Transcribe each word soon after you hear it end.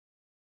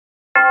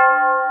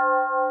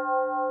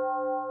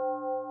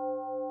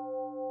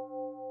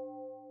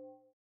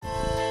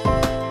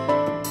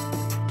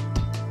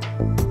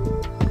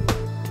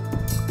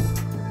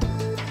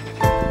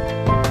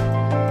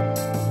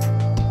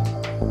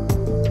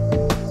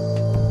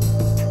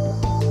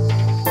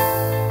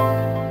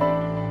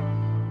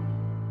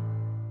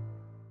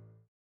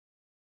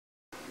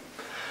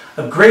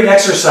A great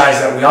exercise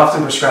that we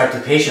often prescribe to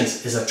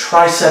patients is a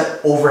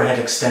tricep overhead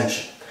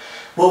extension.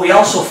 What we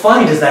also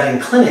find is that in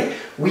clinic,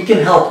 we can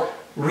help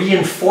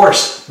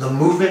reinforce the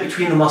movement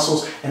between the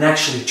muscles and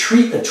actually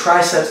treat the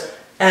triceps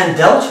and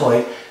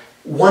deltoid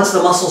once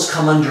the muscles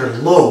come under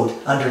load,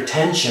 under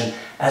tension,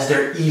 as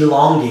they're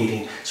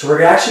elongating. So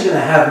we're actually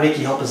going to have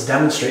Mickey help us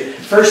demonstrate.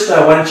 First,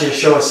 why don't you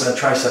show us a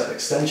tricep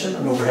extension,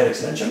 an overhead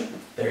extension.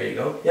 There you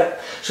go.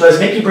 Yep. So as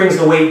Mickey brings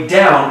the weight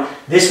down,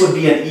 this would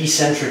be an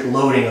eccentric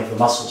loading of the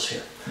muscles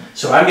here.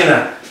 So I'm going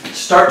to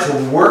start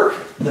to work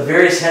the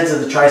various heads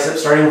of the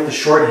triceps, starting with the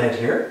short head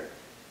here.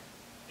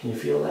 Can you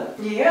feel that?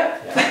 Yeah.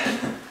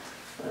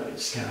 Let me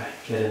just kind of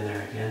get in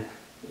there again.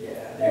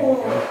 Yeah, there you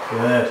go.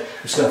 Good. I'm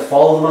just going to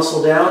follow the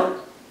muscle down.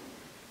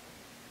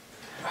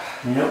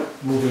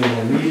 Yep. Moving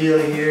more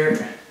medially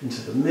here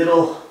into the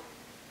middle.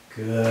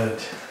 Good.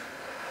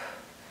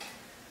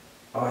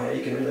 Oh yeah,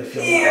 you can really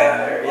feel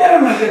that there. Yeah.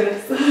 Oh my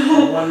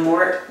goodness. One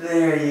more.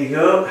 There you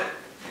go.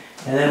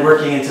 And then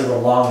working into the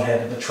long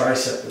head of the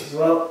tricep as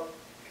well.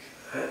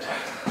 Good.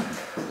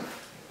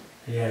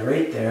 Yeah,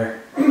 right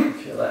there.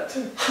 Feel that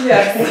too.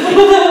 Yes.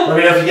 Let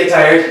me know if you get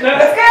tired. No,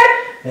 that's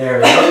good. There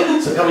we go.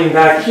 So coming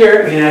back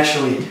here, we can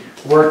actually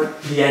work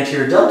the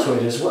anterior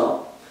deltoid as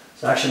well.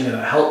 So actually I'm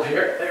going to help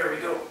here. There we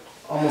go.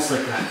 Almost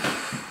like a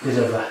bit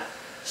of a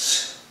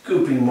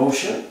scooping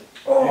motion.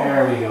 Oh.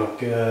 There we go.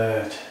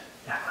 Good.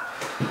 Yeah.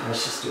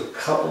 Let's just do a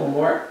couple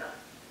more.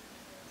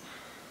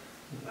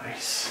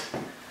 Nice.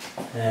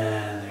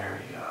 And there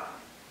we go.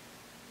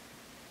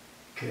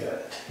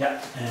 Good.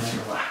 Yeah. And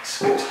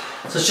relax. Good.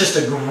 So it's just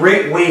a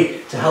great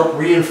way to help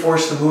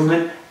reinforce the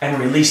movement and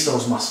release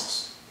those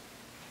muscles.